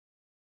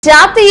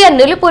జాతీయ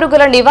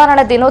నులిపురుగుల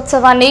నివారణ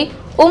దినోత్సవాన్ని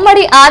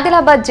ఉమ్మడి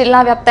ఆదిలాబాద్ జిల్లా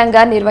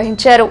వ్యాప్తంగా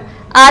నిర్వహించారు.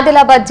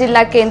 ఆదిలాబాద్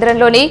జిల్లా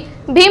కేంద్రంలోని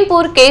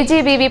భీంపూర్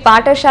కేజీబీవీ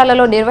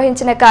పాఠశాలలో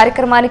నిర్వహించిన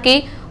కార్యక్రమానికి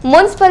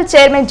మున్సిపల్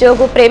చైర్మన్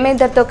జోగు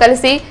ప్రెమెందర్ తో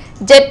కలిసి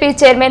జెడ్పీ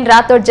చైర్మన్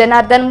రాథోడ్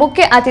జనార్దన్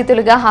ముఖ్య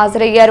అతిథులుగా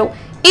హాజరయ్యారు.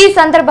 ఈ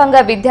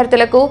సందర్భంగా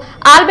విద్యార్థులకు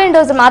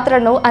ఆల్బెండోజ్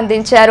మాత్రలను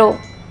అందించారు.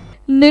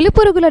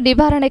 నులిపురుగుల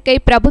నివారణకై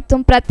ప్రభుత్వం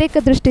ప్రత్యేక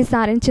దృష్టి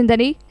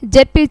సారించిందని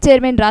జెడ్పీ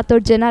చైర్మన్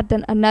రాథోడ్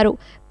జనార్దన్ అన్నారు.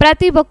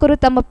 ప్రతి ఒక్కరూ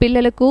తమ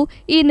పిల్లలకు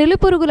ఈ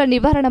నులిపురుగుల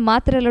నివారణ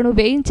మాత్రలను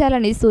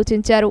వేయించాలని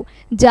సూచించారు.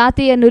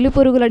 జాతీయ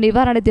నులిపురుగుల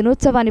నివారణ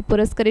దినోత్సవాన్ని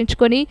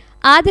పురస్కరించుకొని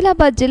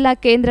ఆదిలాబాద్ జిల్లా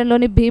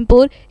కేంద్రంలోని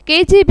భీంపూర్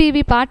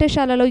కేజీబీవీ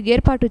పాఠశాలలో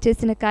ఏర్పాటు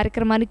చేసిన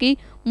కార్యక్రమానికి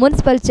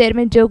మున్సిపల్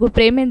చైర్మన్ జోగు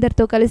ప్రెమెందర్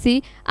తో కలిసి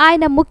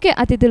ఆయన ముఖ్య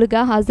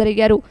అతిథులుగా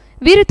హాజరయ్యారు.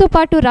 వీరితో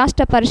పాటు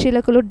రాష్ట్ర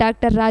పరిశీలకులు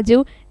డాక్టర్ రాజు,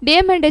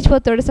 డిఎంఎండ్హెచ్ఓ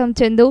తొడసం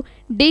చందు,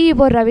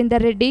 డిఈఓ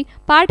రవీందర్ రెడ్డి,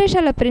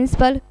 పాఠశాల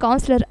ప్రిన్సిపల్,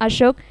 కౌన్సిలర్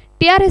అశోక్,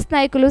 టీఆర్ఎస్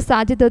నాయకులు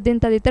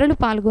సాజిదుద్దీన్ తదితరులు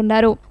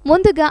పాల్గొన్నారు.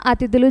 ముందుగా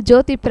అతిథులు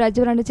జ్యోతి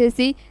ప్రజ్వలన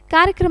చేసి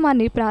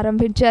కార్యక్రమాన్ని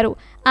ప్రారంభించారు.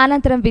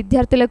 అనంతరం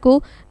విద్యార్థులకు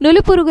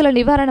నులిపురుగుల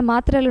నివారణ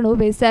మాత్రలను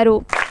వేశారు.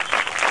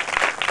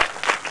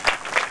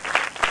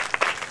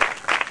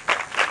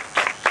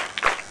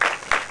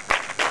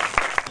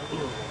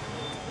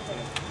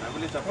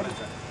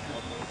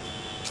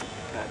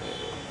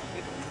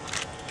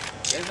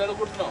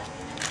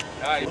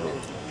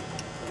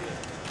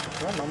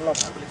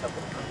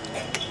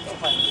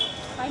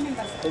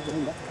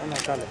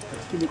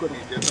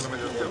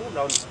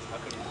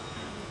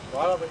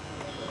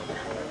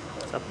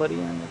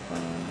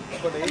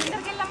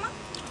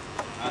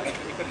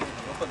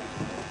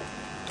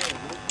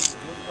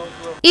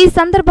 ఈ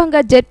సందర్భంగా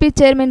జెడ్పీ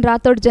చైర్మన్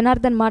రాథోడ్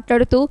జనార్దన్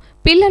మాట్లాడుతూ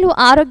పిల్లలు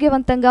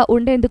ఆరోగ్యవంతంగా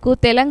ఉండేందుకు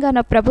తెలంగాణ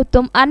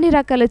ప్రభుత్వం అన్ని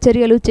రకాల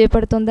చర్యలు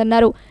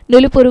చేపడుతోందన్నారు.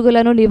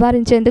 నులిపురుగులను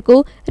నివారించేందుకు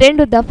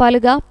 2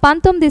 దఫాలుగా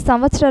 19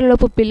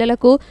 సంవత్సరాలలోపు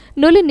పిల్లలకు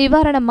నులి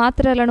నివారణ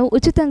మాత్రలను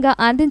ఉచితంగా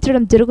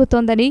అందించడం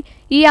జరుగుతోందని,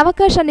 ఈ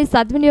అవకాశాన్ని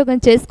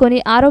సద్వినియోగం చేసుకుని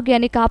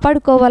ఆరోగ్యాన్ని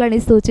కాపాడుకోవాలని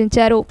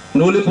సూచించారు.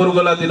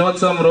 నులిపురుగుల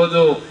దినోత్సవం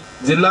రోజు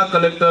జిల్లా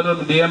కలెక్టర్,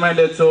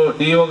 డిఎంఎండ్హెచ్ఓ,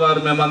 డిఓ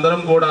గారు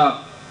మేమందరం కూడా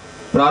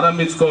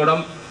ప్రారంభించుకోవడం,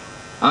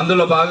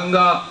 అందులో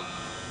భాగంగా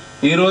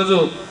ఈరోజు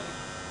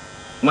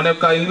మన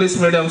యొక్క ఇంగ్లీష్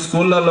మీడియం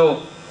స్కూళ్ళలో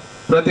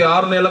ప్రతి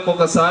 6 నెలలకు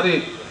ఒకసారి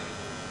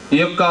ఈ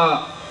యొక్క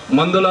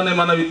మందులని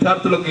మన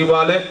విద్యార్థులకు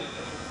ఇవ్వాలి.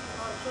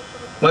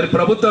 మరి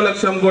ప్రభుత్వ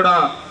లక్ష్యం కూడా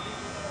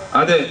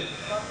అదే.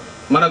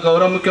 మన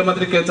గౌరవ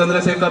ముఖ్యమంత్రి కె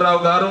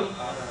చంద్రశేఖరరావు గారు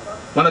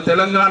మన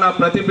తెలంగాణ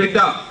ప్రతి బిడ్డ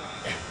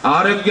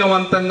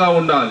ఆరోగ్యవంతంగా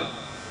ఉండాలి.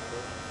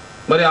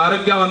 మరి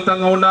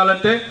ఆరోగ్యవంతంగా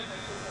ఉండాలంటే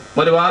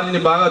మరి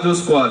వారిని బాగా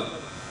చూసుకోవాలి.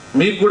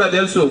 మీకు కూడా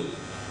తెలుసు,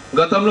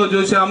 గతంలో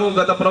చూసాము,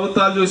 గత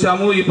ప్రభుత్వాలు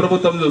చూసాము, ఈ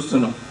ప్రభుత్వం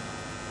చూస్తున్నాం.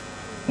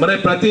 మరి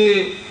ప్రతి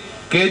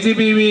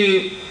కేజీబీవీ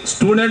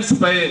స్టూడెంట్స్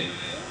పై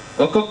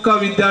ఒక్కొక్క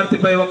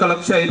విద్యార్థిపై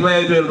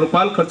 1,25,000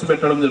 రూపాయలు ఖర్చు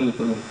పెట్టడం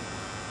జరుగుతుంది.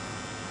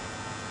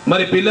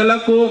 మరి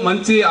పిల్లలకు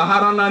మంచి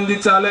ఆహారాన్ని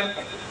అందించాలి,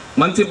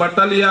 మంచి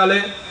బట్టలు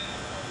ఇవ్వాలి,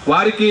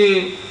 వారికి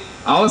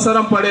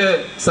అవసరం పడే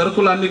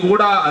సరుకులన్నీ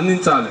కూడా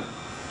అందించాలి.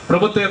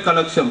 ప్రభుత్వం యొక్క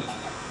లక్ష్యం.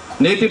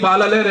 నేటి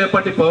బాలలే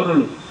రేపటి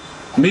పౌరులు.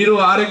 మీరు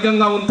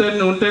ఆరోగ్యంగా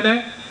ఉంటేనే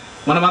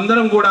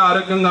మనమందరం కూడా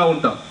ఆరోగ్యంగా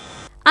ఉంటాం.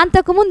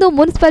 అంతకుముందు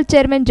మున్సిపల్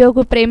చైర్మన్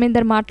జోగు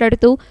ప్రెమెందర్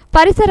మాట్లాడుతూ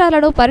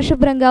పరిసరాలను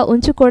పరిశుభ్రంగా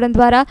ఉంచుకోవడం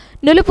ద్వారా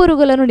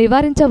నులిపురుగులను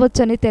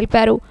నివారించవచ్చని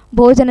తెలిపారు.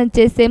 భోజనం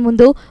చేసే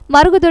ముందు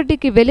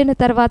మరుగుదొడ్డికి వెళ్లిన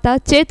తర్వాత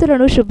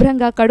చేతులను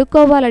శుభ్రంగా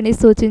కడుక్కోవాలని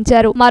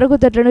సూచించారు.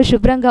 మరుగుదొడ్లను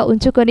శుభ్రంగా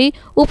ఉంచుకొని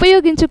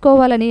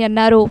ఉపయోగించుకోవాలని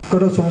అన్నారు.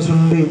 1 సంవత్సరం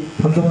నుండి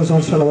 19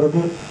 సంవత్సరాల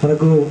వరకు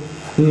మనకు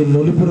ఈ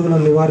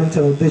నులిపురుగులను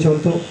నివారించే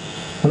ఉద్దేశంతో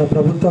మన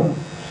ప్రభుత్వం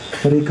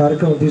మరి ఈ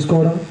కార్యక్రమం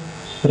తీసుకోవడం,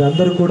 మరి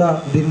అందరూ కూడా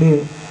దీన్ని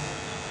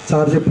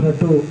సార్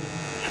చెప్పినట్టు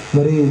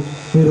మరి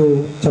మీరు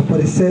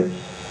చప్పరిస్తే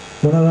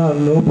మన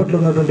లోపట్లో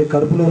ఉన్నటువంటి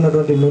కడుపులో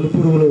ఉన్నటువంటి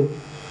నులిపురుగులు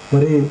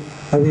మరి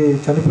అవి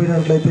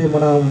చనిపోయినట్లయితే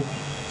మనం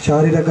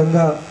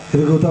శారీరకంగా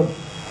ఎదుగుతాం,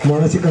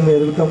 మానసికంగా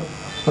ఎదుగుతాం.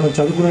 మనం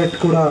చదువుకునేట్టు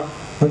కూడా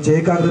మంచి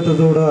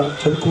ఏకాగ్రతతో కూడా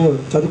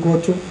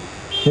చదువుకోవచ్చు.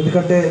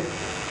 ఎందుకంటే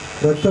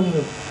రక్తం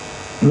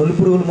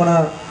నులిపురుగులు మన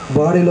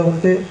బాడీలో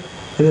ఉంటే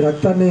ఇది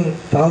రక్తాన్ని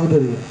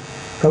తాగుతుంది.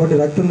 కాబట్టి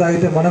రక్తం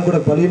తాగితే మనం కూడా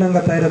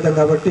బలీనంగా తయారవుతాం.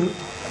 కాబట్టి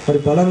మరి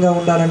బలంగా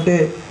ఉండాలంటే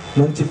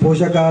మంచి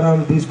పోషకాహారం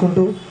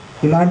తీసుకుంటూ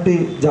ఇలాంటి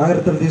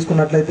జాగ్రత్తలు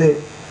తీసుకున్నట్లయితే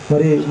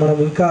మరి మనం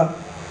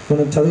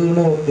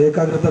చదువును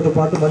ఏకాగ్రతతో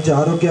పాటు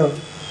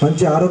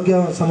మంచి ఆరోగ్య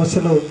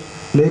సమస్యలు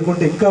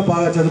లేకుంటే ఇంకా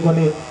బాగా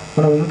చదువుకొని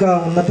మనం ఇంకా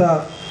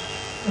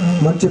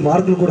మంచి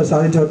మార్కులు కూడా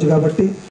సాధించవచ్చు. కాబట్టి